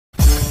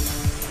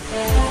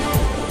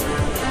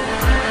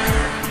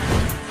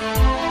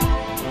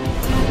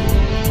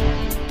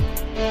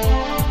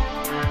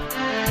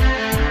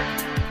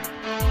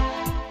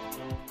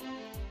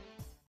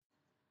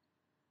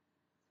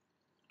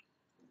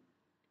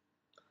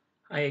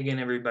Hi again,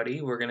 everybody.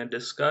 We're going to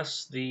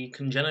discuss the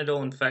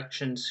congenital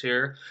infections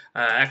here.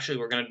 Actually,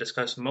 we're going to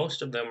discuss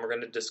most of them. We're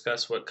going to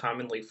discuss what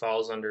commonly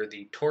falls under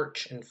the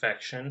torch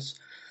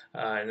infections,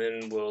 and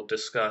then we'll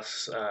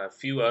discuss a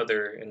few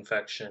other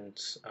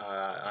infections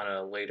on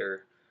a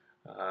later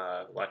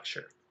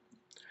lecture.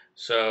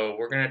 So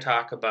we're going to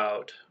talk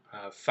about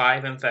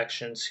 5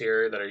 infections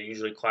here that are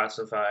usually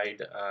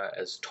classified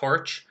as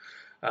torch,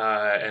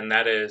 and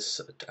that is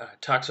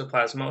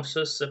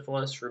toxoplasmosis,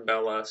 syphilis,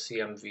 rubella,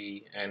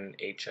 CMV, and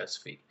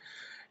HSV.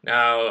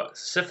 Now,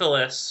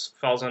 syphilis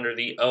falls under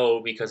the O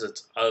because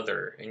it's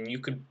other, and you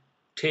could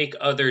take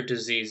other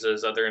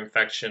diseases, other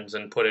infections,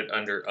 and put it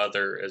under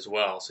other as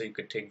well. So you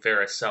could take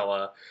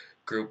varicella,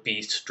 group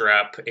B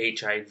strep,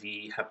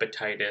 HIV,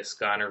 hepatitis,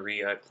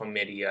 gonorrhea,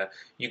 chlamydia.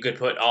 You could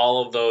put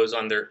all of those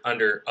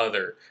under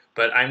other,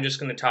 but I'm just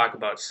going to talk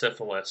about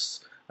syphilis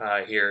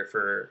here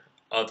for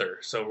other.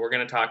 So we're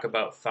going to talk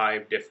about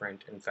 5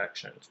 different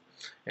infections.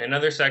 In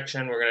another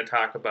section, we're going to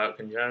talk about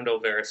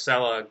congenital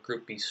varicella,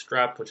 group B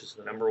strep, which is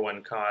the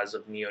 #1 cause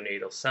of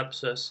neonatal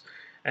sepsis,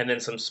 and then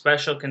some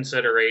special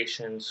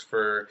considerations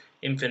for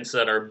infants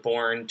that are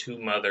born to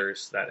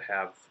mothers that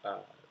have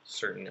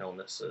certain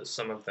illnesses,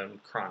 some of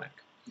them chronic.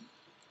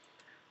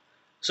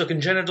 So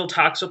congenital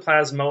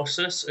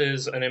toxoplasmosis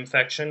is an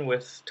infection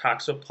with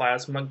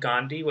Toxoplasma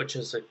gondii, which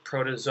is a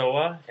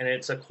protozoa, and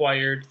it's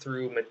acquired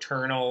through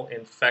maternal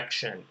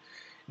infection.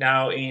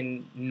 Now,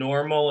 in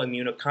normal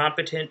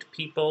immunocompetent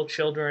people,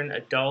 children,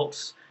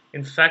 adults,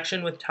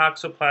 infection with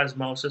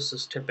toxoplasmosis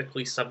is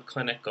typically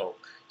subclinical.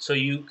 So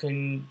you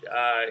can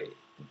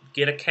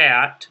get a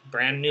cat,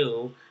 brand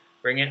new,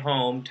 bring it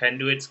home, tend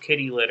to its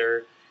kitty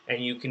litter,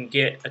 and you can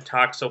get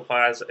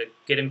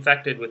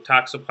infected with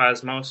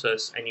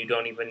toxoplasmosis, and you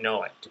don't even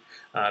know it,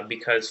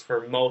 because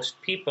for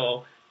most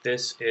people,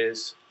 this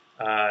is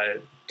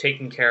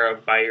taken care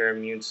of by your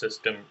immune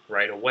system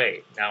right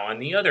away. Now, on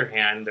the other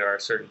hand, there are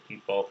certain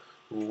people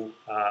who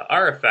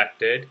are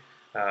affected,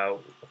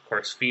 of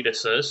course,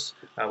 fetuses,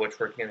 which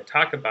we're going to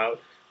talk about,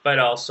 but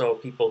also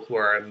people who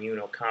are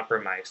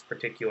immunocompromised,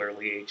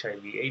 particularly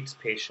HIV/AIDS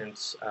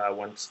patients,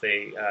 once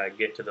they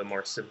get to the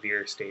more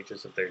severe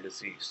stages of their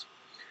disease.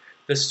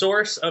 The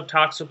source of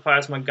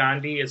Toxoplasma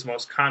gondii is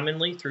most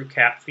commonly through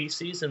cat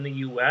feces in the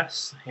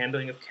U.S.,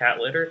 handling of cat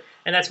litter,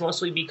 and that's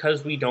mostly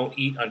because we don't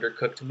eat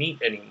undercooked meat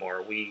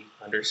anymore. We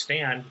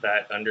understand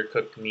that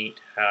undercooked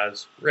meat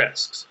has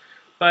risks.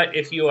 But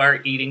if you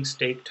are eating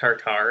steak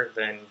tartare,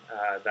 then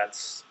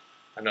that's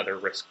another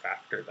risk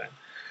factor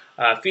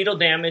then. Fetal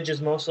damage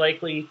is most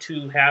likely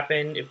to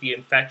happen if the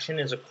infection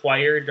is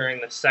acquired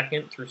during the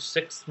 2nd through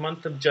 6th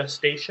month of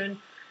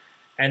gestation.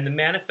 And the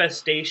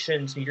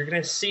manifestations, you're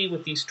going to see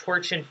with these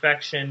torch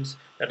infections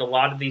that a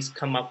lot of these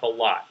come up a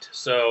lot.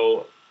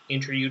 So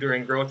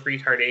intrauterine growth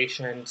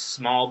retardation,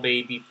 small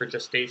baby for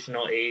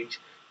gestational age,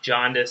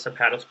 jaundice,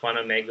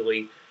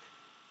 hepatosplenomegaly,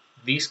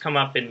 these come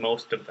up in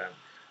most of them.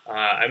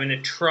 I'm going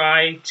to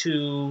try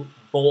to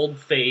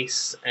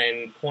boldface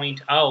and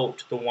point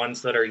out the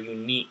ones that are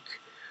unique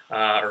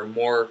or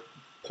more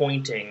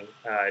pointing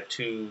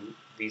to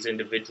these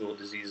individual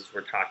diseases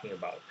we're talking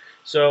about.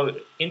 So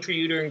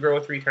intrauterine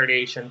growth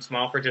retardation,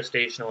 small for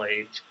gestational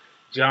age,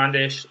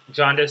 jaundice,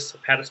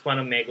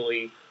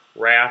 hepatosplenomegaly,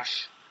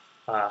 rash,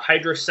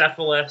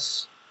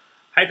 hydrocephalus.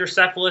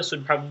 Hydrocephalus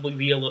would probably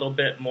be a little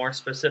bit more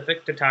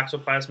specific to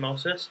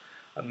toxoplasmosis,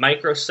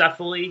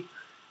 microcephaly,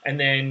 and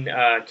then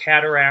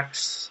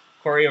cataracts,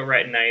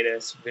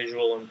 chorioretinitis,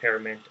 visual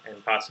impairment,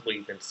 and possibly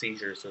even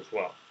seizures as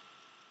well.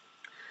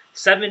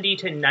 70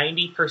 to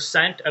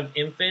 90% of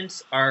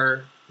infants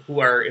who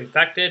are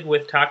infected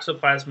with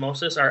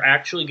toxoplasmosis are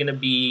actually going to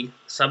be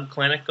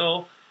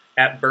subclinical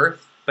at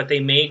birth, but they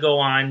may go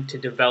on to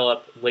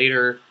develop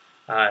later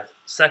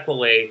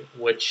sequelae,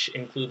 which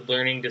include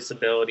learning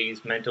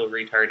disabilities, mental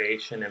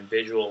retardation, and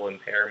visual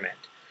impairment.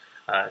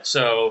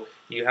 So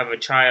you have a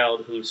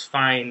child who's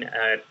fine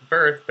at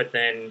birth, but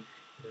then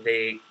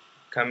they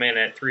come in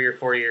at 3 or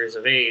 4 years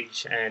of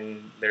age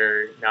and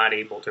they're not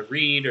able to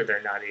read, or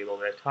they're not able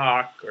to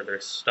talk, or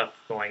there's stuff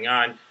going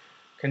on.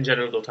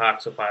 Congenital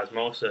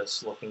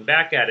toxoplasmosis, looking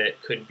back at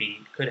it, could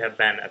have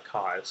been a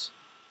cause.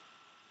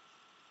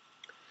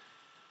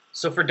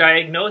 So for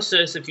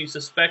diagnosis, if you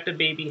suspect a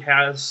baby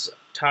has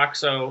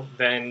toxo,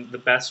 then the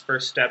best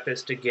first step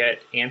is to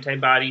get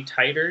antibody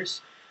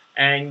titers,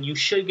 and you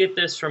should get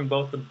this from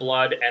both the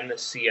blood and the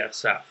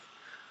CSF,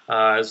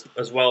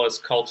 as well as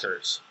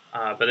cultures.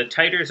 But the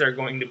titers are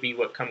going to be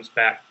what comes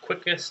back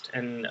quickest,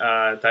 and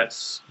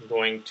that's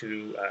going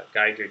to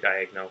guide your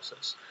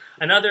diagnosis.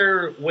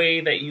 Another way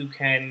that you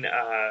can,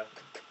 I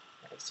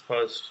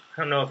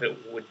don't know if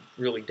it would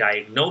really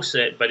diagnose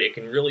it, but it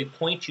can really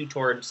point you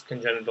towards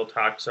congenital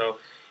toxo,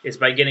 is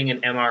by getting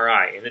an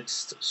MRI. And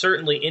it's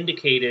certainly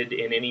indicated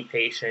in any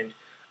patient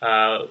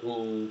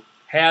who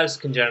has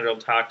congenital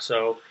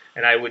toxo,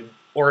 and I would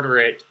order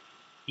it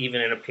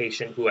even in a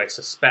patient who I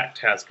suspect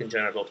has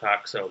congenital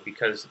toxo,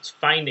 because its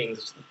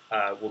findings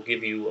will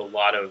give you a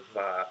lot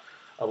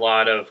a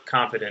lot of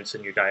confidence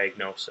in your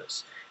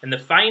diagnosis. And the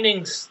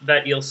findings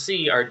that you'll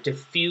see are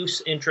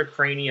diffuse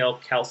intracranial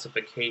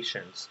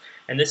calcifications.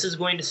 And this is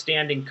going to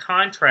stand in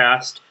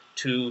contrast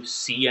to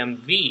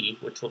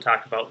CMV, which we'll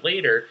talk about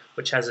later,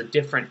 which has a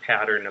different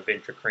pattern of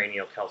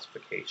intracranial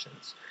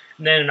calcifications.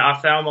 And then an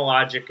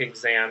ophthalmologic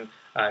exam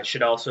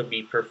should also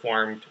be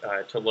performed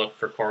to look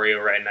for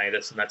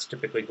chorioretinitis, and that's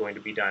typically going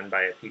to be done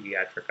by a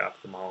pediatric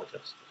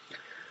ophthalmologist.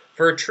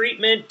 For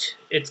treatment,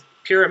 it's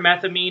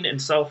pyrimethamine and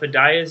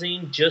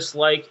sulfadiazine, just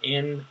like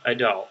in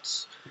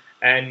adults.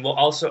 And we'll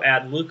also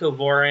add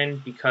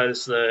leucovorin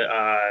because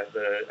I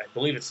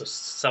believe it's a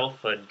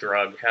sulfa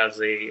drug,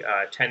 has a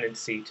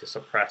tendency to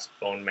suppress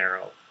bone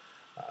marrow.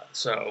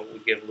 So we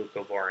give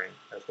leucovorin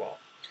as well.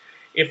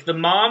 If the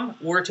mom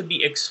were to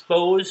be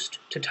exposed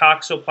to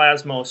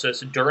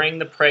toxoplasmosis during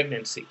the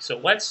pregnancy, so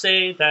let's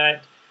say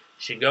that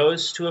she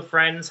goes to a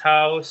friend's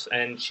house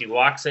and she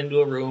walks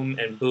into a room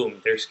and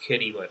boom, there's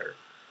kitty litter.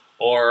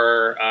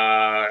 Or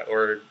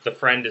the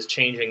friend is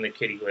changing the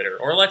kitty litter.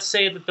 Or let's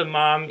say that the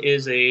mom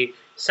is a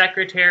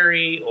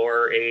secretary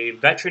or a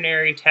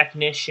veterinary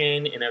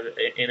technician in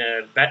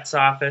a vet's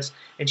office,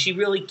 and she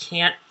really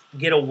can't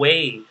get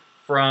away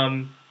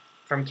from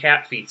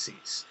cat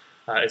feces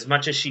as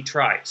much as she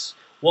tries.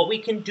 What we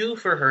can do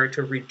for her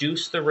to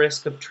reduce the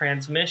risk of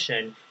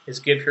transmission is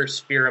give her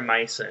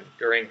spiramycin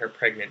during her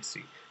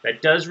pregnancy.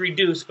 That does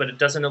reduce, but it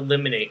doesn't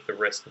eliminate the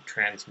risk of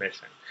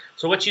transmission.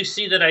 So what you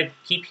see that I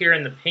keep here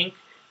in the pink,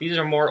 these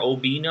are more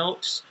OB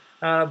notes,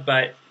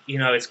 but you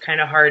know, it's kind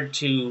of hard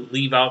to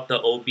leave out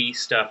the OB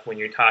stuff when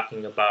you're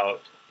talking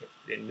about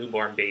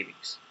newborn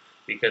babies,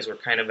 because we're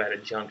kind of at a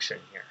junction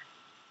here.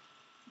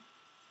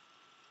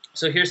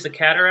 So here's the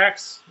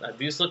cataracts.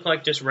 These look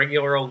like just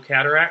regular old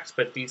cataracts,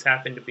 but these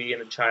happen to be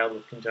in a child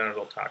with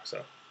congenital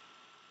toxo.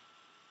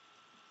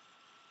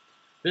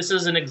 This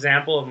is an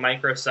example of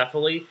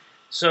microcephaly.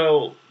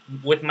 So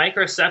with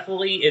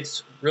microcephaly,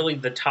 it's really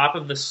the top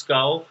of the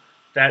skull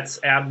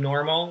that's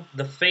abnormal.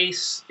 The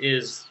face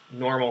is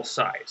normal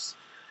size.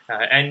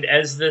 And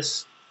as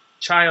this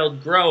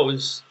child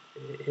grows,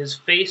 his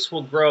face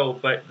will grow,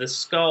 but the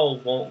skull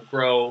won't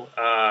grow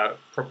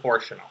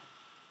proportional.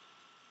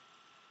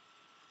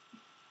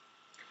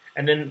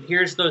 And then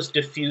here's those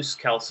diffuse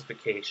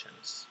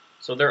calcifications.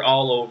 So they're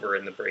all over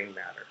in the brain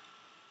matter.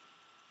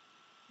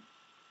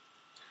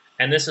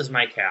 And this is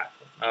my cat.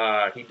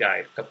 He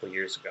died a couple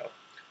years ago.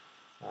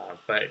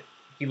 But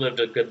he lived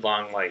a good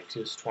long life. He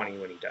was 20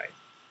 when he died.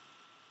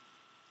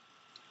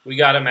 We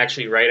got him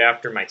actually right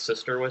after my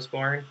sister was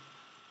born.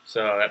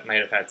 So that might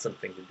have had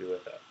something to do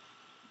with it.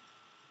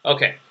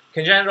 Okay,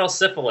 congenital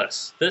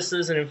syphilis. This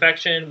is an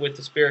infection with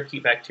the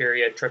spirochete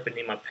bacteria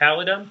Treponema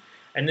pallidum.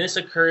 And this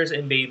occurs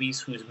in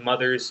babies whose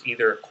mothers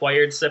either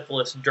acquired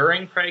syphilis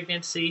during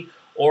pregnancy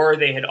or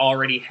they had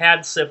already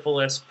had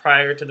syphilis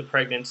prior to the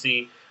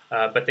pregnancy,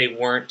 but they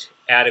weren't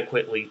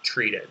adequately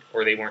treated,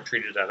 or they weren't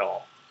treated at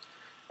all.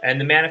 And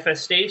the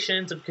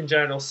manifestations of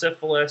congenital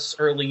syphilis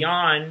early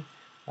on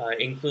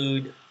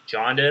include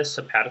jaundice,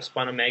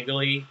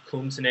 hepatosplenomegaly,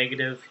 Coombs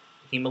negative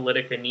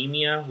hemolytic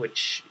anemia,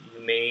 which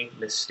you may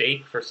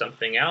mistake for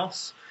something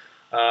else.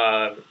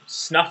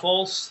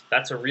 Snuffles,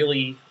 that's a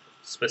really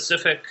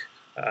specific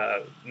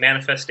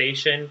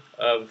manifestation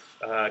of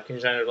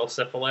congenital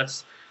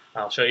syphilis.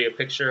 I'll show you a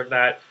picture of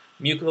that.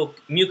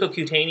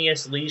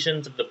 Mucocutaneous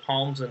lesions of the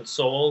palms and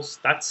soles,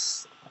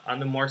 that's on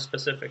the more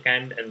specific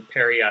end, and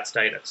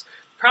periostitis.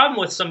 The problem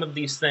with some of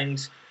these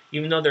things,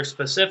 even though they're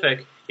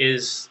specific,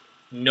 is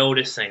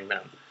noticing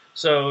them.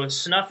 So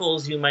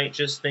snuffles you might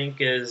just think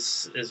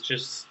is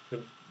just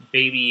the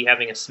baby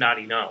having a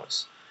snotty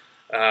nose.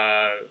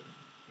 And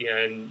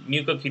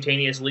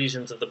mucocutaneous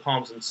lesions of the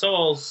palms and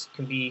soles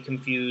can be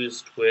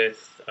confused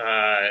with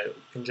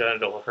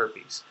congenital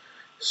herpes.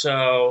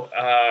 So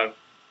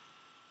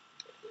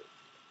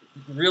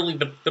really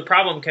the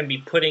problem can be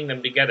putting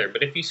them together.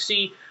 But if you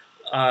see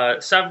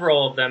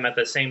several of them at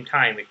the same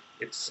time,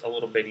 it's a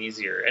little bit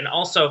easier. And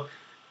also,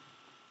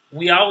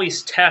 we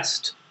always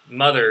test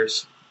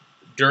mothers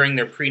during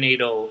their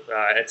prenatal,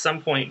 at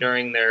some point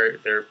during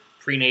their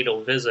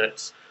prenatal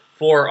visits,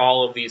 for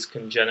all of these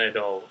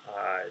congenital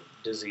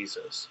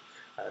diseases.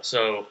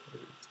 So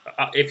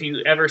if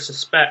you ever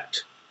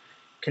suspect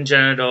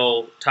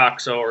congenital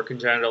toxo or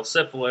congenital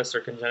syphilis or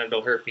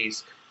congenital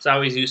herpes, it's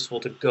always useful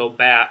to go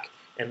back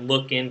and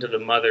look into the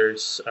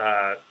mother's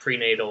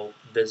prenatal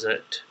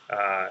visit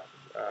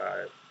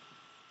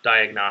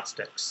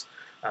diagnostics.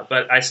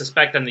 But I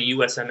suspect on the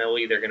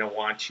USMLE they're going to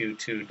want you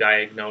to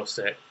diagnose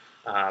it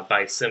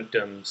by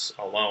symptoms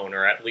alone,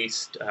 or at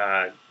least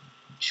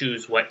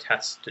choose what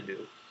tests to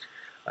do.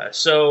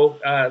 So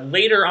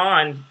later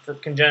on, for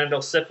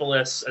congenital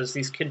syphilis, as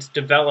these kids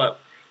develop,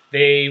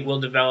 they will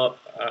develop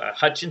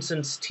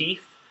Hutchinson's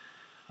teeth,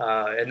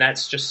 and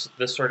that's just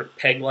this sort of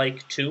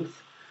peg-like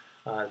tooth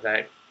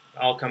that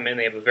all come in.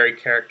 They have a very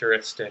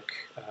characteristic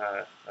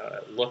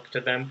look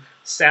to them.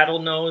 Saddle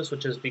nose,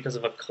 which is because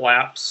of a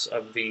collapse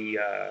of the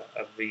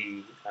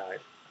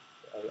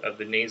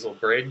nasal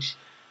bridge.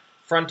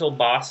 Frontal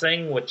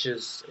bossing, which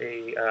is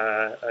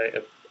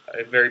a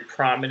a very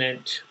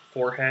prominent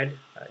forehead,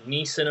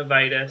 knee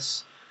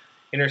synovitis,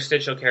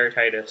 interstitial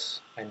keratitis,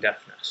 and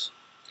deafness.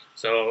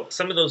 So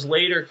some of those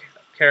later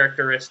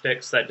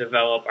characteristics that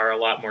develop are a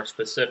lot more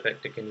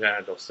specific to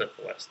congenital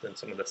syphilis than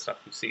some of the stuff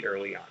you see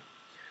early on.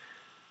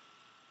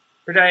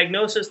 For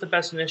diagnosis, the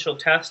best initial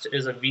test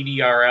is a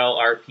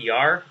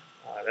VDRL-RPR.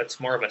 That's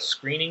more of a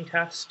screening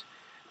test.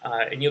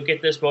 And you'll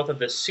get this both of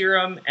the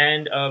serum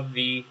and of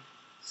the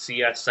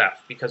CSF,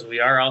 because we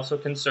are also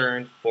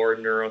concerned for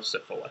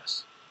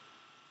neurosyphilis.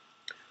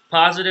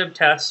 Positive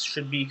tests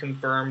should be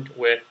confirmed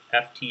with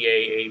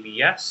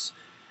FTA-ABS,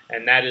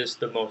 and that is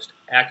the most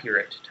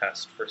accurate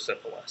test for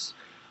syphilis.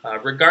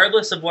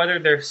 Regardless of whether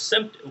there's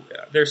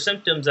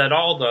symptoms at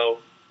all, though,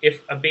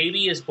 if a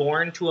baby is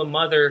born to a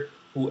mother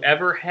who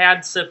ever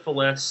had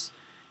syphilis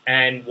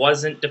and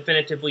wasn't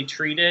definitively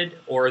treated,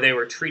 or they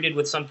were treated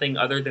with something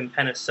other than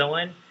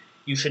penicillin,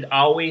 you should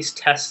always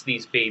test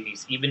these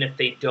babies, even if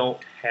they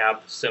don't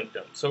have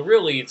symptoms. So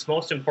really, it's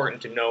most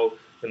important to know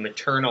the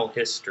maternal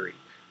history,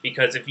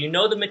 because if you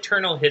know the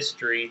maternal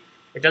history,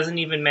 it doesn't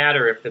even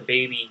matter if the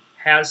baby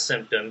has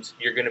symptoms,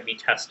 you're going to be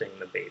testing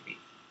the baby.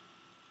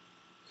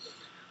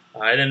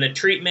 And then the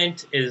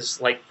treatment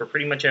is, like for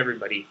pretty much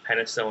everybody,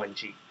 penicillin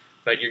G.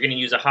 But you're going to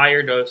use a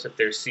higher dose if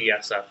there's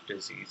CSF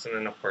disease. And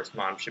then, of course,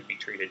 mom should be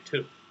treated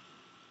too.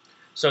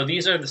 So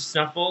these are the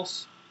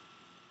snuffles.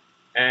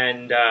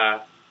 And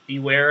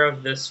beware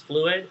of this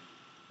fluid.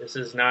 This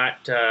is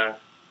not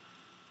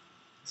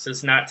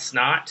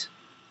snot.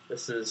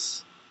 This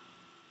is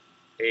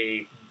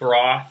a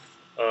broth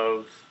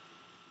of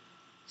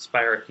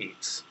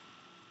spirochetes.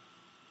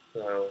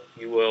 So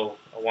you will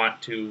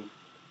want to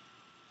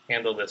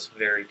handle this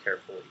very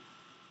carefully.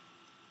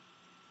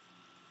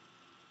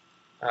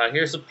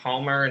 Here's a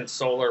palmar and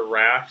solar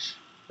rash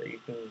that you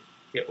can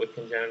get with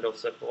congenital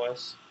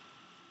syphilis.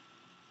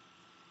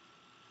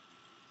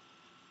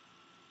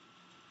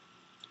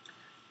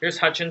 Here's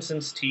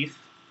Hutchinson's teeth.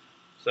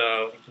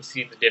 So you can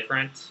see the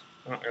difference.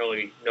 I don't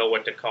really know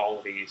what to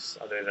call these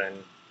other than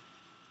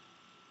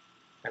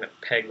kind of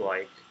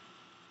peg-like.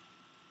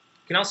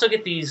 You can also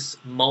get these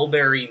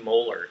mulberry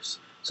molars.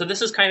 So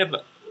this is kind of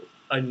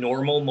a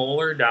normal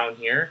molar down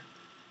here.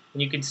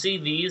 And you can see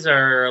these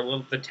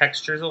are the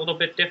texture's a little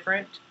bit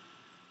different,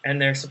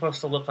 and they're supposed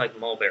to look like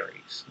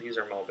mulberries. These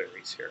are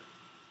mulberries here.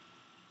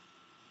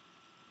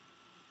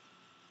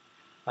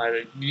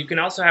 You can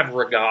also have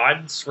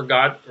ragouds.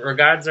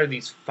 Ragouds are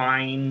these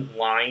fine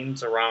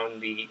lines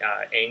around the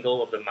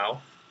angle of the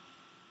mouth,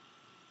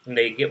 and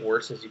they get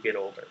worse as you get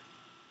older.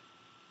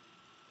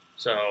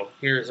 So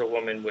here's a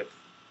woman with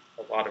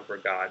a lot of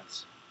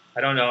ragouds.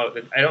 I don't know.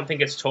 I don't think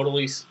it's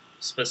totally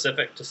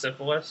specific to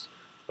syphilis,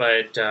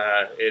 but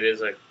it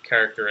is a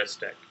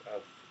characteristic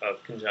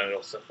of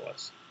congenital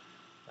syphilis.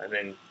 And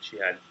then she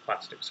had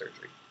plastic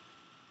surgery.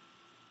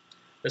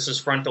 This is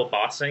frontal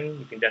bossing.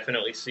 You can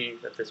definitely see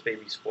that this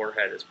baby's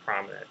forehead is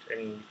prominent.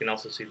 And you can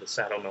also see the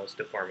saddle nose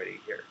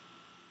deformity here.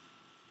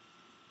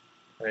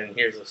 And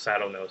here's the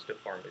saddle nose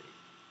deformity.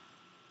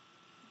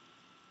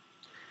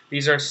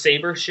 These are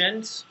saber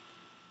shins.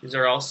 These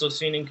are also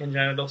seen in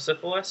congenital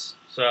syphilis.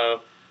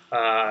 So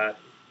got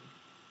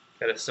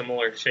a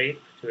similar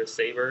shape to a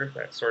saber,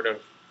 that sort of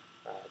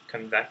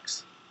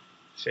convex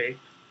shape.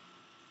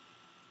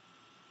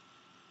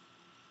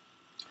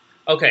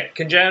 Okay,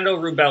 congenital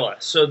rubella.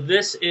 So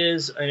this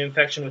is an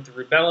infection with the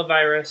rubella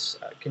virus.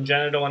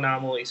 Congenital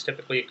anomalies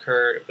typically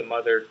occur if the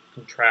mother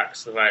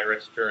contracts the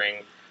virus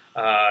during,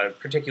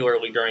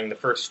 particularly during the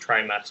first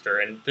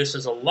trimester. And this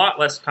is a lot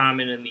less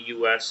common in the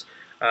U.S.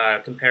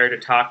 Compared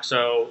to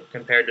toxo,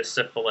 compared to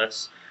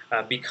syphilis,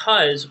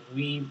 because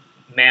we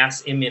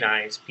mass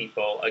immunize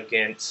people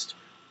against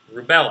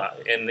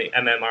rubella in the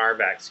MMR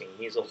vaccine,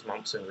 measles,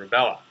 mumps, and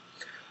rubella.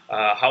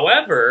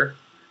 However,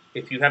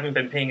 if you haven't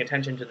been paying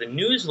attention to the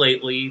news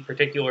lately,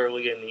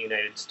 particularly in the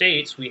United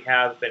States, we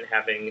have been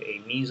having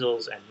a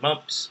measles and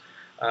mumps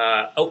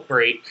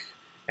outbreak,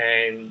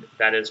 and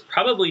that is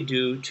probably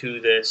due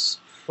to this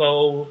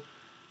faux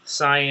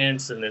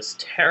science and this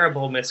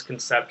terrible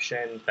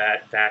misconception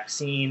that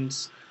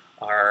vaccines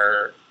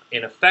are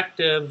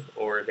ineffective,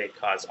 or they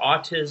cause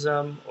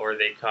autism, or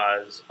they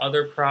cause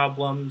other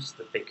problems,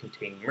 that they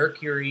contain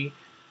mercury.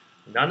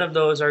 None of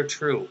those are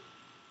true.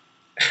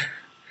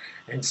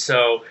 And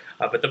so,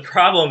 but the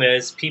problem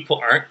is people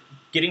aren't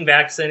getting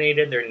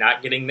vaccinated, they're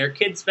not getting their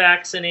kids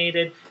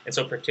vaccinated, and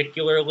so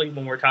particularly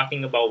when we're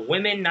talking about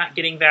women not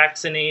getting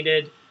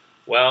vaccinated,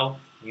 well,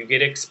 you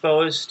get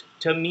exposed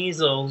to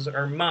measles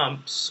or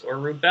mumps or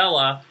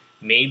rubella,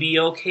 maybe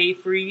okay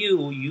for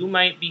you, you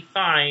might be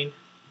fine,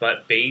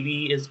 but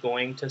baby is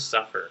going to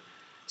suffer.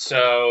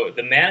 So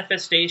the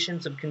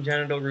manifestations of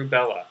congenital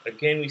rubella,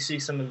 again, we see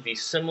some of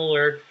these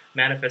similar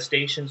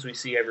manifestations we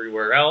see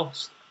everywhere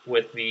else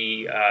with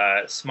the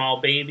small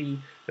baby,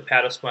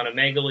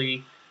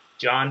 hepatosplenomegaly,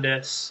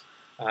 jaundice.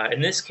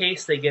 In this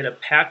case, they get a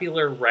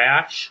papular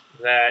rash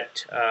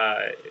that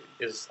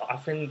is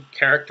often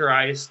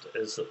characterized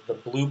as the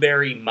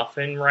blueberry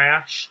muffin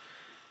rash.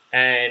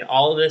 And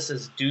all of this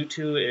is due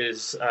to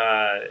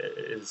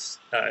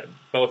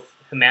both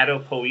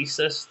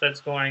hematopoiesis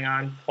that's going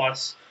on,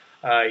 plus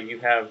you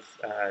have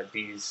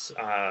these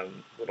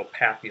little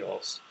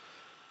papules.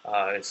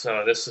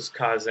 So this is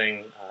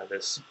causing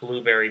this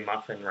blueberry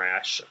muffin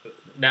rash.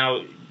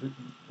 Now,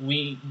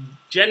 we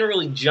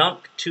generally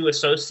jump to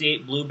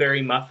associate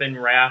blueberry muffin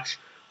rash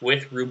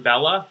with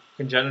rubella,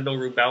 congenital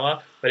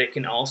rubella, but it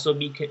can also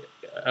be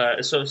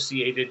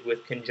associated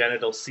with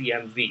congenital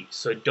CMV.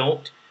 So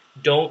don't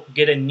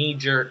get a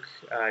knee-jerk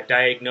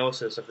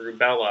diagnosis of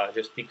rubella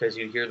just because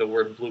you hear the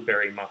word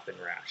blueberry muffin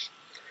rash.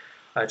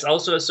 It's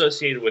also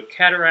associated with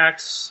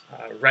cataracts,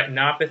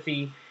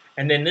 retinopathy,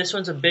 and then this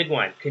one's a big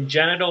one,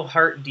 congenital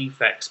heart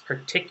defects,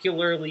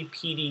 particularly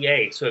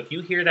PDA. So if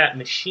you hear that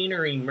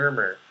machinery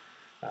murmur,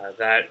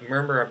 that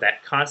murmur of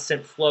that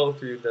constant flow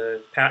through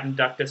the patent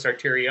ductus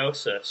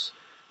arteriosus,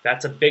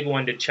 that's a big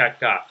one to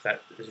check off.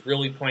 That is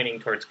really pointing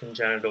towards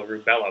congenital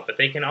rubella. But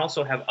they can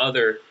also have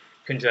other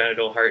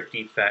congenital heart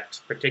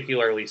defects,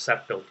 particularly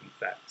septal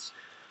defects.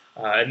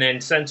 And then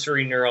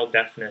sensory neural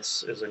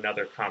deafness is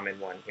another common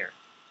one here.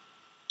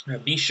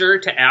 Be sure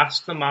to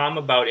ask the mom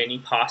about any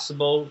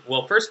possible,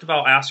 well, first of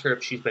all, ask her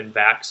if she's been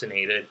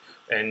vaccinated,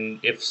 and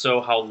if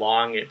so, how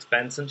long it's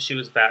been since she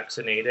was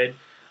vaccinated.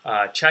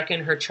 Check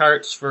in her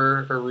charts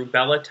for her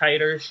rubella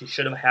titers. She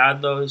should have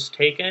had those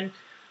taken.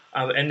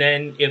 And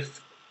then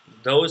if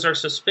those are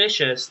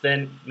suspicious,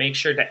 then make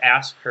sure to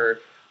ask her,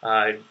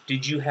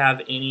 did you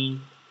have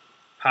any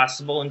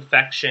possible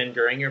infection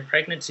during your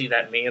pregnancy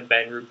that may have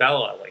been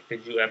rubella? Like,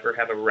 did you ever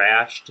have a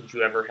rash? Did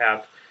you ever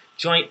have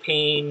joint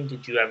pain?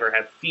 Did you ever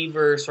have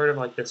fever? Sort of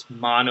like this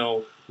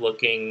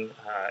mono-looking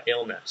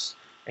illness.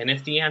 And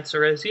if the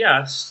answer is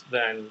yes,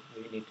 then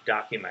we need to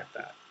document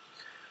that.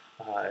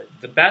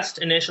 The best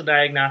initial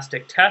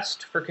diagnostic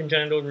test for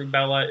congenital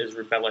rubella is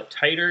rubella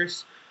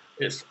titers.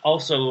 It's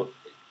also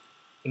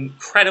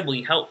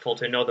incredibly helpful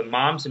to know the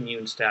mom's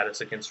immune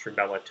status against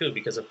rubella too,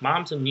 because if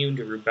mom's immune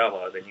to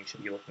rubella, then you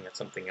should be looking at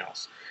something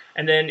else.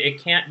 And then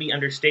it can't be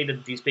understated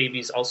that these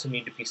babies also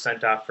need to be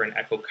sent off for an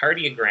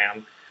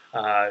echocardiogram.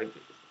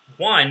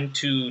 One,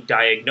 to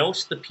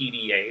diagnose the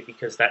PDA,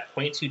 because that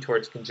points you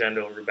towards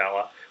congenital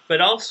rubella,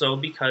 but also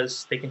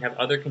because they can have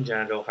other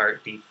congenital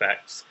heart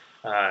defects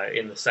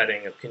in the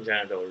setting of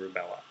congenital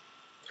rubella.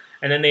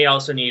 And then they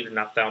also need an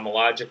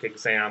ophthalmologic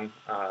exam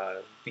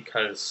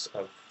because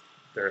of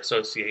their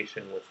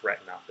association with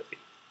retinopathy.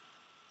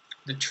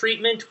 The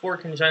treatment for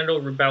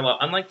congenital rubella,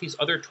 unlike these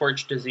other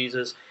torch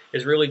diseases,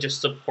 is really just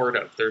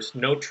supportive. There's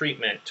no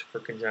treatment for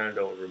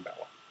congenital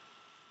rubella.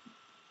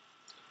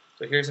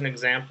 So here's an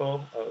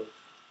example of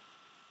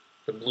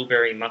the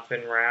blueberry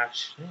muffin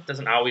rash. It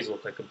doesn't always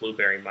look like a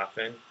blueberry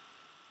muffin,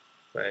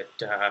 but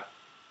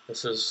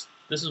this is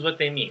what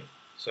they mean.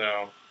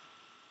 So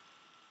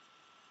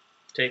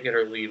take it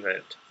or leave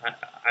it.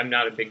 I'm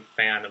not a big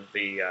fan of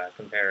the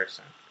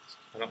comparison.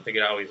 I don't think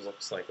it always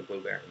looks like a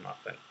blueberry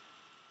muffin.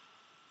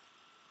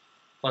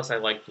 Plus, I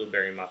like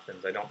blueberry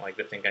muffins. I don't like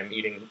to think I'm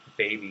eating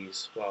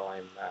babies while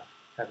I'm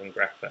having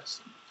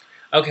breakfast.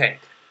 Okay.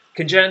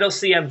 Congenital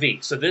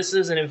CMV. So this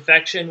is an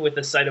infection with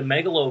the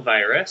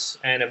cytomegalovirus,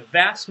 and a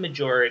vast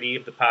majority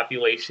of the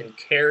population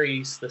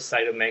carries the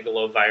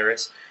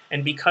cytomegalovirus.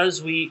 And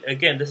because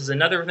again, this is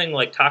another thing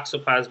like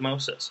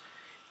toxoplasmosis.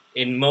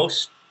 In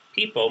most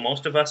people,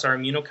 most of us are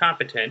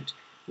immunocompetent.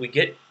 We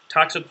get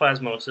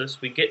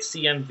toxoplasmosis, we get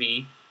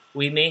CMV,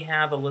 we may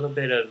have a little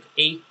bit of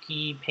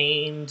achy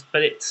pains,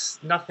 but it's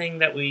nothing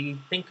that we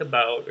think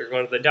about or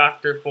go to the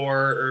doctor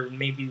for, or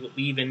maybe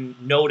we even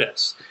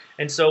notice.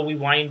 And so we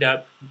wind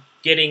up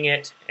getting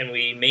it, and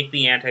we make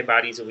the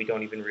antibodies, and we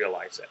don't even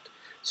realize it.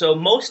 So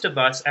most of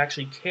us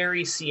actually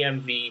carry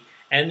CMV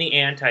and the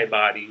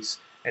antibodies,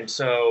 and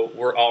so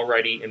we're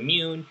already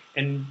immune.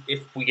 And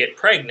if we get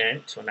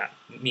pregnant, well, not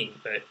me,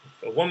 but if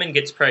a woman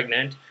gets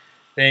pregnant,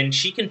 then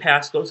she can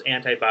pass those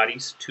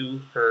antibodies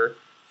to her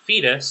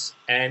fetus,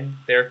 and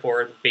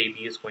therefore the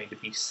baby is going to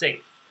be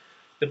safe.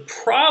 The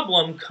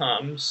problem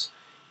comes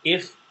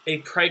if a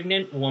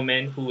pregnant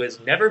woman who has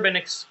never been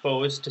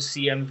exposed to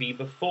CMV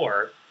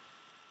before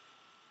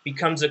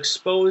becomes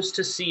exposed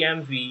to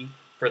CMV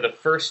for the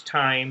first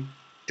time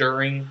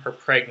during her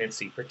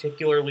pregnancy,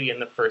 particularly in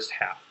the first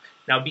half.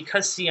 Now,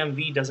 because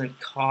CMV doesn't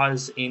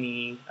cause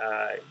any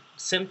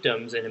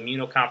symptoms in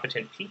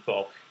immunocompetent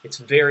people, it's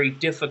very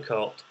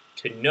difficult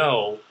to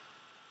know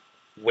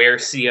where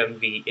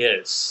CMV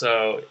is.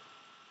 So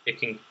you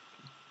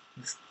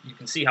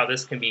can see how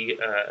this can be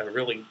a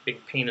really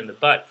big pain in the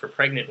butt for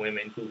pregnant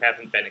women who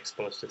haven't been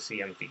exposed to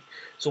CMV.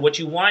 So what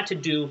you want to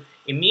do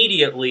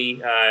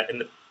immediately,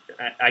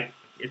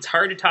 it's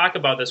hard to talk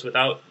about this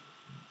without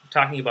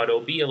talking about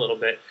OB a little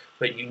bit,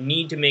 but you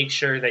need to make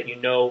sure that you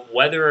know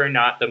whether or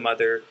not the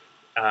mother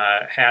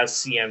has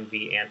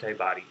CMV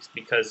antibodies,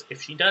 because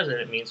if she doesn't,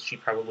 it means she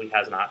probably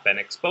has not been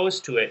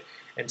exposed to it,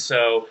 and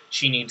so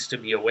she needs to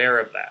be aware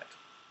of that.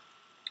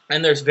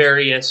 And there's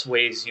various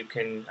ways you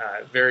can,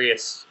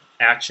 various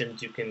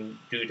actions you can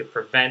do to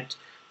prevent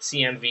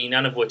CMV,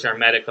 none of which are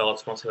medical.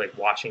 It's mostly like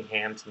washing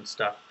hands and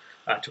stuff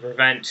to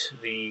prevent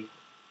the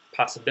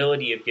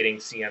possibility of getting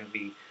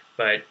CMV.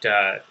 But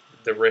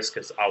the risk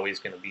is always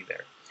going to be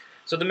there.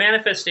 So the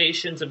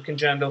manifestations of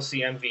congenital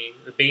CMV,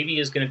 the baby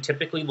is going to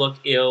typically look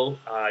ill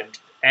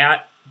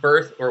at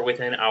birth or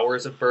within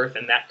hours of birth,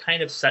 and that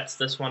kind of sets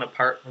this one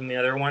apart from the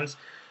other ones.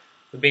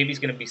 The baby's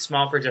going to be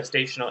small for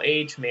gestational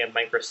age, may have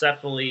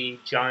microcephaly,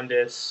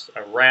 jaundice,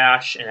 a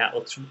rash, and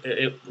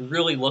it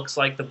really looks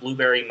like the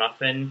blueberry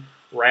muffin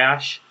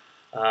rash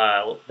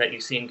that you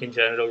see in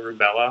congenital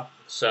rubella.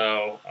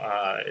 So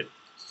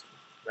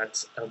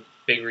that's a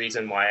big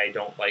reason why I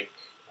don't like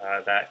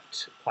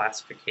that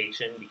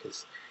classification,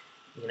 because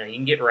you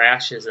can get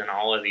rashes in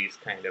all of these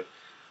kind of.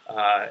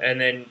 And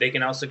then they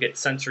can also get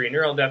sensory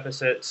neural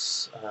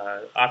deficits,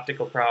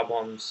 optical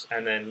problems,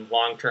 and then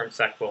long-term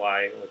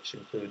sequelae, which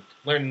include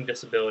learning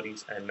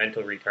disabilities and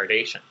mental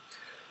retardation.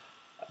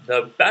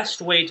 The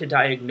best way to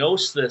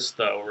diagnose this,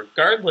 though,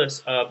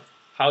 regardless of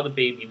how the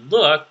baby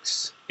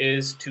looks,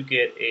 is to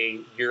get a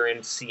urine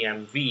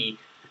CMV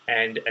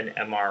and an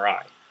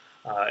MRI.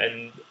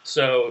 And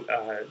so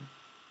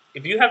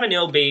if you have an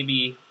ill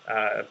baby,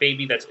 a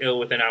baby that's ill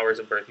within hours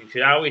of birth, you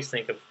should always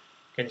think of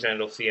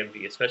congenital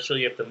CMV,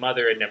 especially if the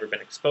mother had never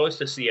been exposed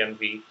to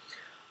CMV.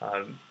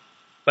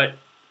 But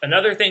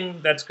another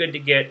thing that's good to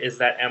get is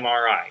that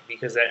MRI,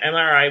 because that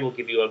MRI will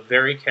give you a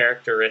very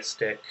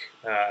characteristic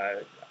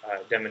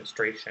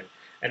demonstration,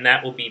 and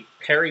that will be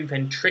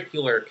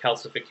periventricular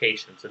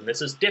calcifications. And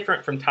this is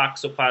different from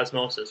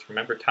toxoplasmosis.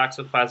 Remember,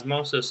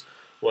 toxoplasmosis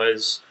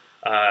was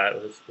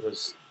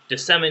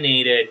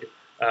disseminated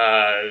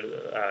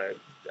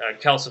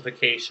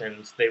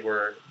calcifications. They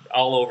were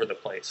all over the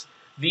place.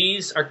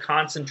 These are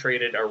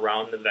concentrated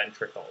around the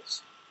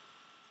ventricles.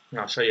 And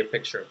I'll show you a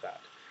picture of that.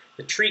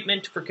 The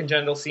treatment for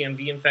congenital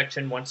CMV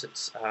infection, once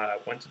it's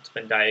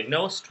been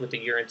diagnosed with a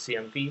urine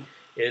CMV,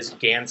 is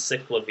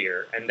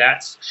ganciclovir, and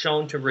that's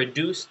shown to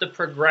reduce the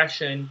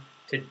progression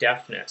to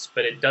deafness,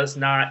 but it does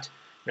not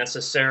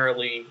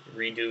necessarily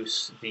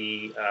reduce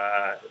the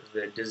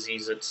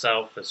disease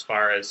itself as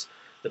far as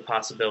the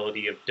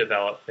possibility of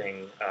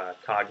developing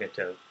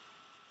cognitive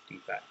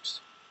defects.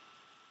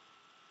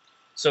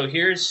 So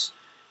here's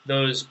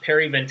those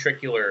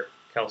periventricular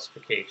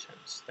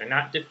calcifications. They're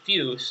not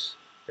diffuse,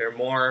 they're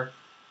more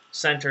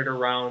centered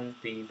around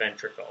the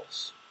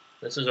ventricles.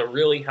 This is a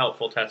really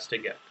helpful test to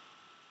get.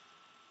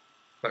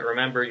 But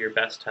remember, your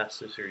best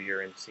test is your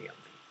urine CMV.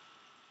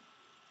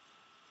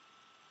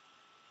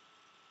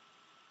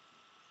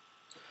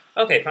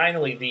 Okay,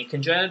 finally, the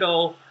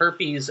congenital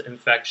herpes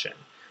infection.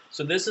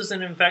 So this is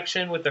an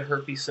infection with the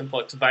herpes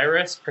simplex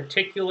virus,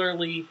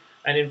 particularly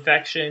an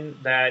infection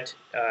that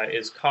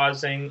is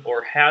causing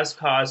or has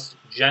caused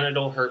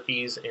genital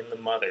herpes in the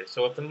mother.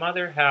 So if the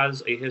mother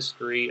has a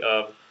history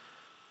of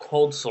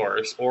cold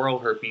sores, oral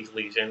herpes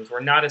lesions,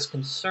 we're not as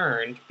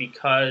concerned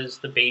because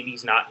the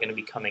baby's not going to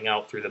be coming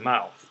out through the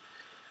mouth.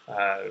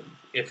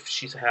 If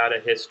she's had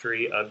a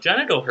history of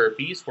genital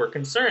herpes, we're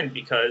concerned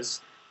because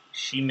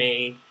she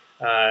may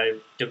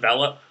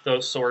develop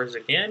those sores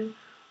again,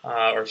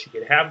 or she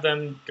could have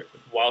them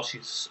while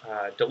she's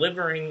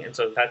delivering, and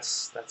so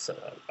that's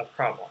a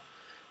problem.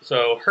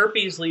 So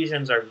herpes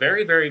lesions are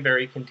very, very,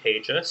 very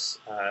contagious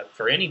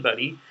for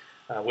anybody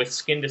with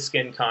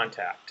skin-to-skin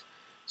contact.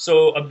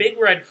 So a big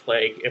red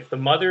flag, if the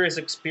mother is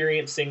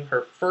experiencing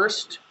her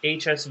first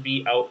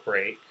HSV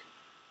outbreak,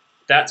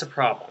 that's a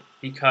problem,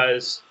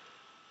 because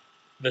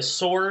the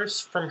sores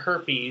from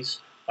herpes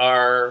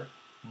are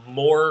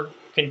more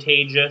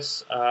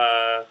contagious.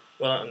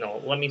 Well,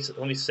 no, let me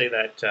say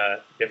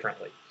that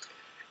differently.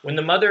 When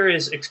the mother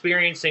is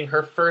experiencing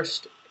her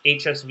first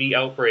HSV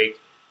outbreak,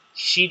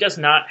 she does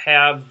not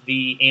have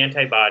the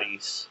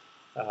antibodies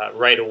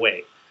right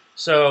away.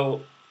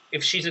 So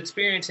if she's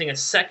experiencing a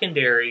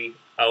secondary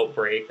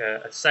outbreak,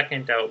 a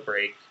second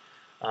outbreak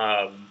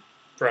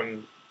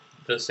from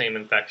the same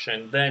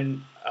infection,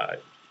 then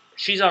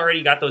she's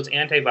already got those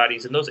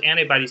antibodies, and those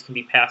antibodies can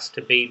be passed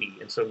to baby,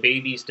 and so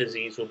baby's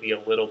disease will be a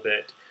little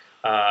bit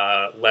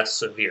less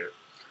severe.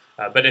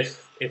 But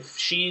if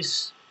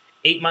she's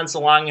 8 months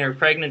along in her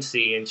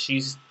pregnancy and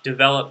she's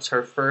developed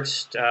her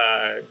first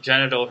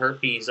genital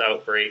herpes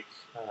outbreak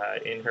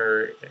in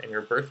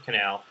her birth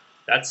canal,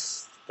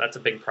 that's a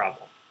big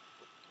problem.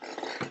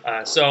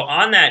 So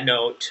on that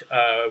note,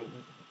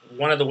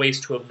 one of the ways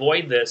to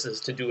avoid this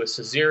is to do a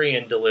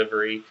cesarean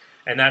delivery,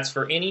 and that's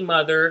for any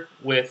mother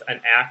with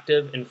an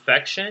active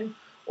infection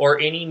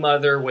or any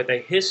mother with a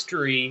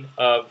history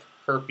of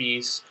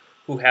herpes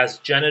who has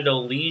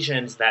genital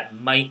lesions that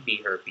might be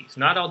herpes.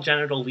 Not all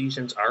genital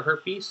lesions are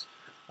herpes.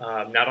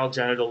 Not all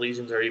genital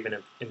lesions are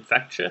even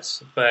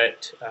infectious,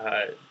 but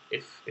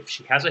if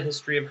she has a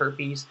history of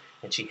herpes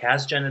and she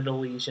has genital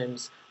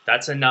lesions,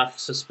 that's enough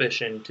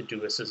suspicion to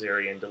do a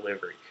cesarean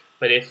delivery.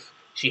 But if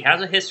she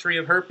has a history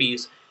of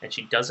herpes and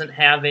she doesn't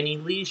have any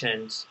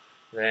lesions,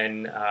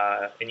 then,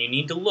 and you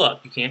need to look,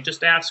 you can't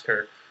just ask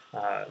her,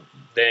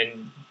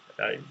 then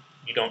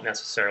you don't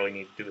necessarily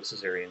need to do a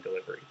cesarean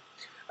delivery.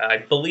 I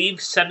believe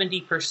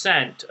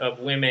 70% of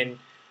women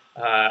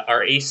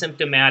are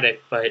asymptomatic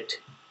but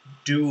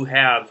do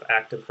have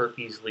active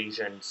herpes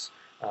lesions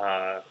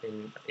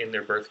in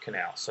their birth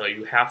canal. So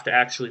you have to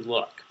actually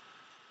look.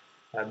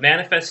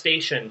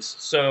 Manifestations.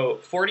 So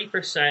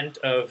 40%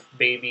 of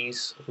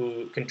babies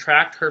who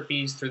contract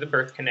herpes through the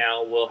birth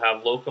canal will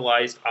have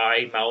localized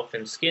eye, mouth,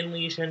 and skin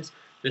lesions.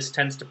 This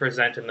tends to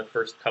present in the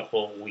first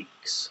couple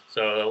weeks.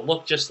 So it'll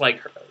look just like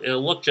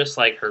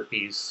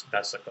herpes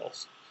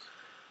vesicles.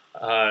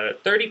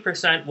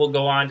 30% will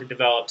go on to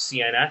develop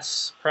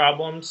CNS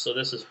problems. So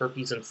this is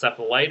herpes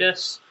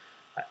encephalitis,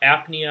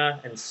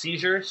 apnea, and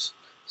seizures.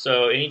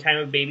 So anytime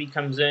a baby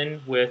comes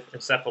in with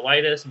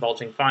encephalitis,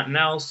 bulging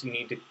fontanelles, you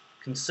need to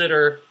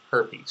consider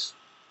herpes.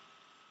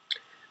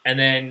 And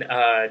then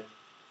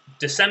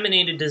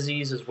disseminated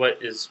disease is what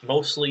is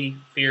mostly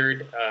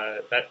feared.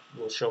 That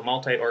will show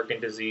multi-organ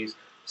disease,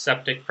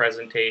 septic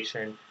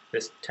presentation.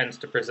 This tends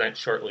to present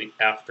shortly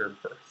after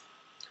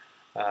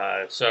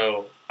birth.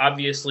 So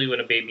obviously when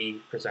a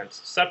baby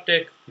presents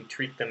septic, we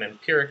treat them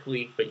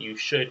empirically, but you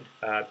should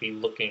be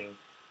looking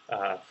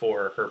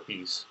for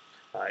herpes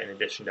in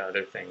addition to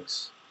other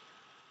things.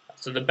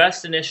 So the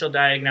best initial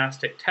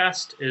diagnostic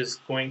test is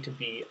going to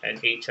be an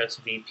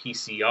HSV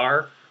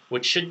PCR,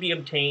 which should be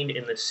obtained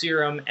in the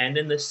serum and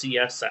in the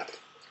CSF.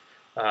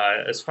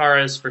 As far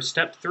as for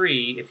step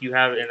 3, if you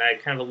have, and I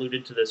kind of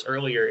alluded to this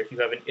earlier, if you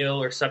have an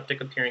ill or septic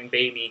appearing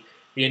baby,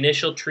 the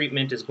initial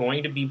treatment is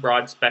going to be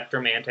broad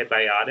spectrum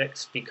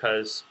antibiotics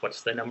because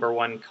what's the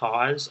 #1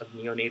 cause of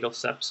neonatal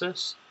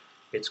sepsis?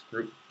 It's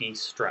group B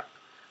strep.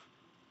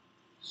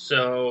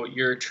 So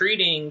you're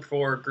treating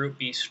for group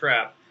B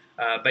strep,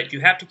 but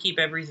you have to keep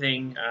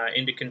everything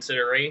into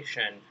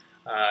consideration,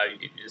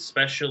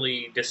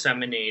 especially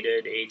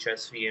disseminated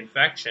HSV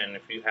infection.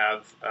 If you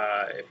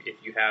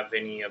have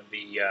any of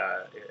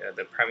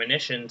the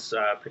premonitions,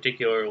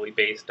 particularly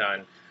based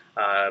on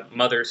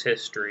mother's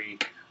history,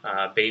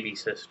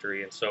 baby's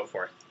history, and so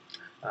forth.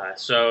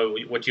 So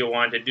what you'll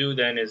want to do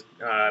then is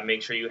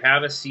make sure you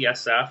have a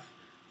CSF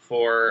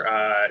for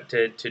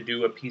to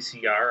do a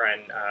PCR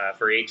and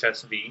for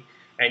HSV.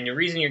 And the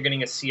reason you're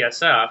getting a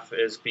CSF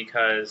is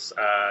because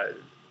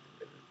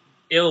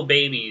ill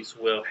babies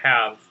will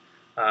have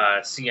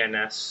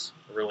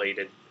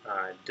CNS-related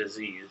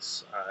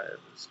disease,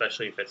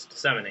 especially if it's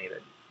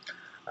disseminated.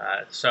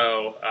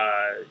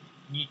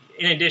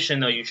 In addition,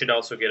 though, you should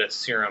also get a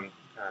serum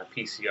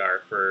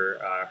PCR for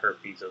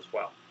herpes as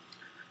well.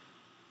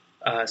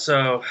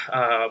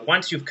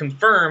 Once you've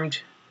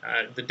confirmed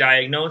the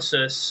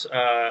diagnosis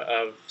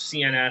of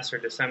CNS or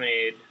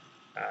disseminated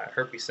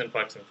herpes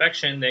simplex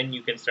infection, then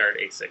you can start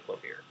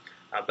acyclovir.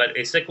 But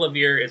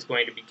acyclovir is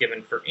going to be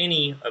given for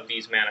any of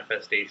these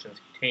manifestations,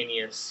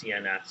 cutaneous,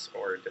 CNS,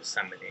 or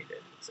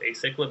disseminated. It's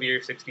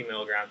acyclovir 60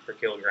 milligrams per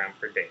kilogram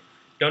per day.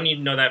 Don't need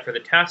to know that for the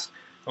test.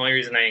 The only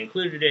reason I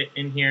included it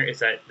in here is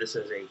that this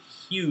is a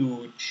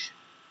huge,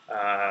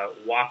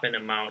 whopping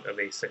amount of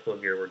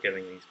acyclovir we're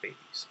giving these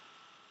babies.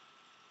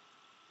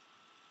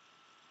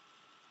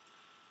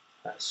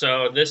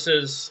 So this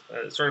is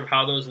sort of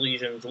how those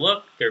lesions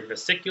look. They're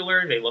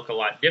vesicular. They look a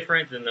lot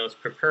different than those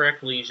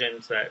purpuric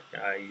lesions that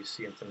you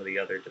see in some of the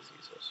other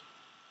diseases.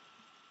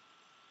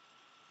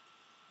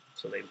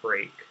 So they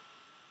break.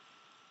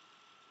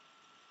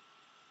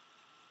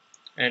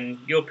 And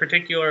you'll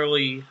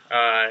particularly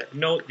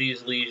note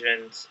these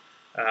lesions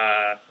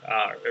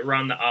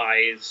around the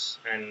eyes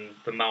and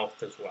the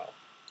mouth as well,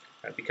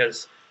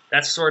 because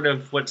that's sort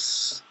of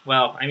what's,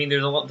 well, I mean,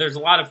 there's a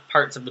lot of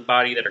parts of the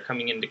body that are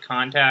coming into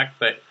contact,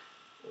 but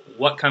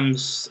what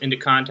comes into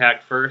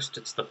contact first?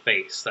 It's the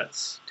face.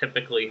 That's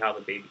typically how the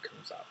baby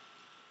comes out.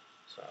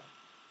 So,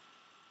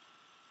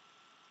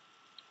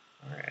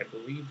 all right, I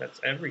believe that's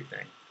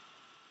everything.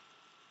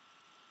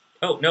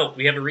 Oh, no,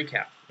 we have a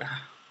recap.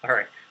 All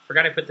right,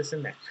 forgot I put this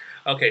in there.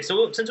 Okay,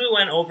 so since we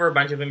went over a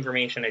bunch of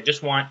information, I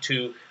just want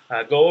to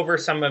go over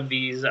some of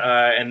these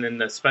and then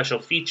the special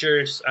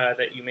features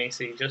that you may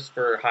see just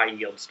for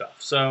high-yield stuff.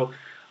 So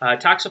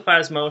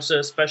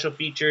toxoplasmosis, special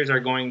features are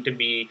going to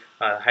be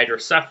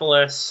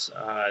hydrocephalus,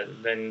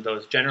 then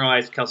those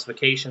generalized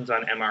calcifications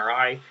on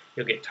MRI.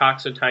 You'll get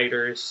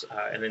toxotiters,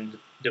 and then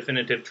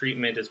definitive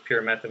treatment is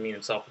pyrimethamine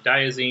and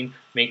sulfadiazine.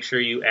 Make sure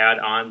you add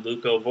on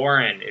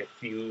leucovorin. If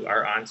you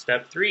are on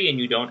step 3 and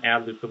you don't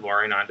add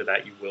leucovorin onto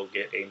that, you will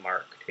get a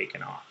mark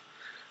taken off.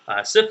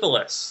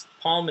 Syphilis,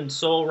 palm and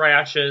sole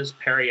rashes,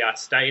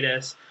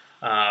 periostitis,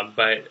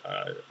 but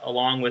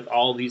along with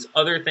all these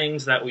other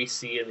things that we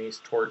see in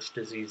these torch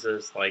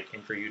diseases like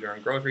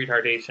intrauterine growth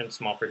retardation,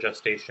 small for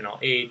gestational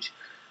age,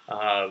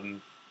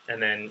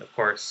 and then of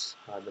course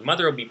the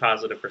mother will be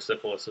positive for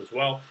syphilis as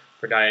well.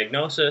 For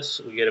diagnosis,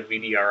 we get a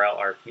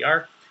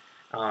VDRL-RPR,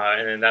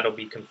 and then that'll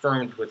be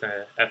confirmed with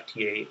a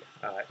FTA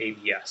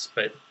ABS.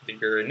 But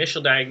your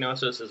initial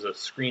diagnosis is a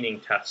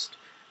screening test,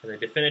 and the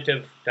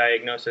definitive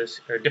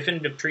diagnosis or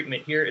definitive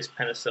treatment here is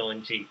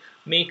penicillin G.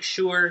 Make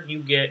sure you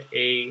get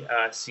a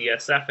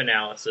CSF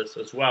analysis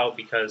as well,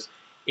 because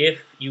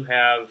if you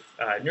have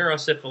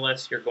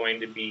neurosyphilis, you're going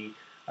to be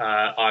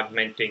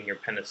augmenting your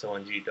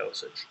penicillin G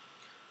dosage.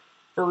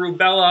 For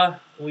rubella,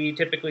 we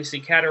typically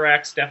see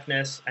cataracts,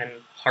 deafness, and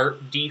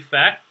heart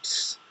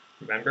defects.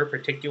 Remember,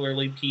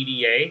 particularly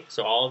PDA,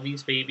 so all of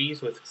these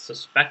babies with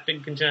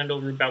suspected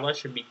congenital rubella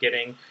should be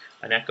getting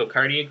an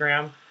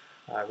echocardiogram.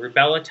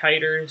 Rubella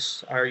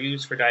titers are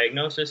used for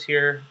diagnosis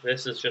here.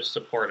 This is just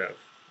supportive.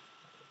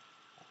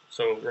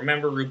 So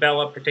remember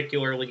rubella,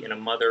 particularly in a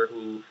mother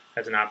who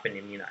has not been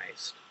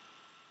immunized.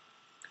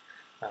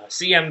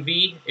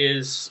 CMV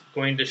is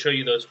going to show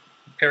you those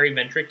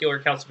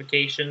periventricular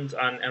calcifications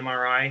on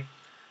MRI.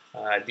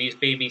 These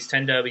babies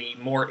tend to be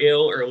more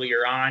ill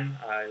earlier on.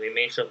 They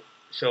may show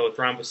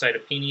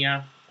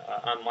thrombocytopenia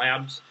on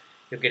labs.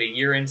 You'll get a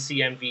urine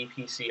CMV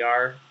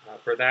PCR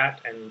for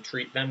that and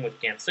treat them with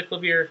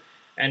ganciclovir.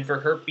 And for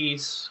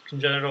herpes,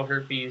 congenital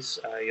herpes,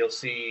 you'll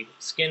see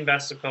skin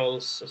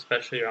vesicles,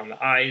 especially around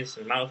the eyes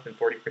and mouth in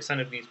 40%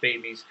 of these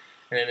babies.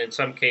 And then in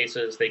some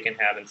cases, they can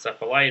have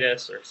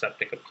encephalitis or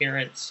septic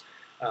appearance.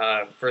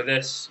 For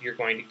this, you're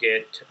going to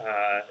get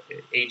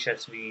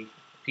HSV,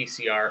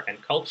 PCR,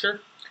 and culture.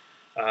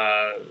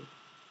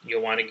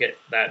 You'll want to get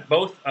that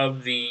both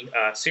of the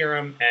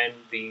serum and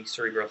the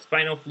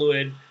cerebrospinal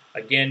fluid,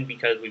 again,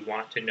 because we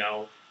want to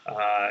know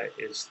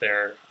is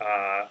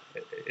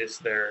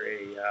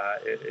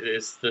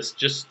this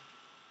just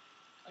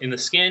in the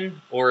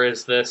skin, or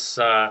is this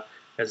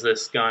has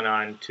this gone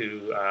on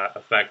to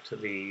affect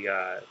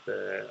the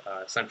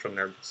central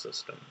nervous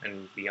system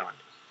and beyond?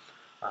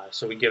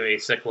 So we give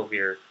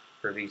acyclovir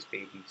for these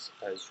babies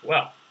as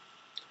well.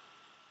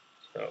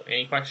 So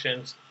any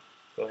questions?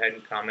 Go ahead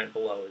and comment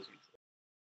below as you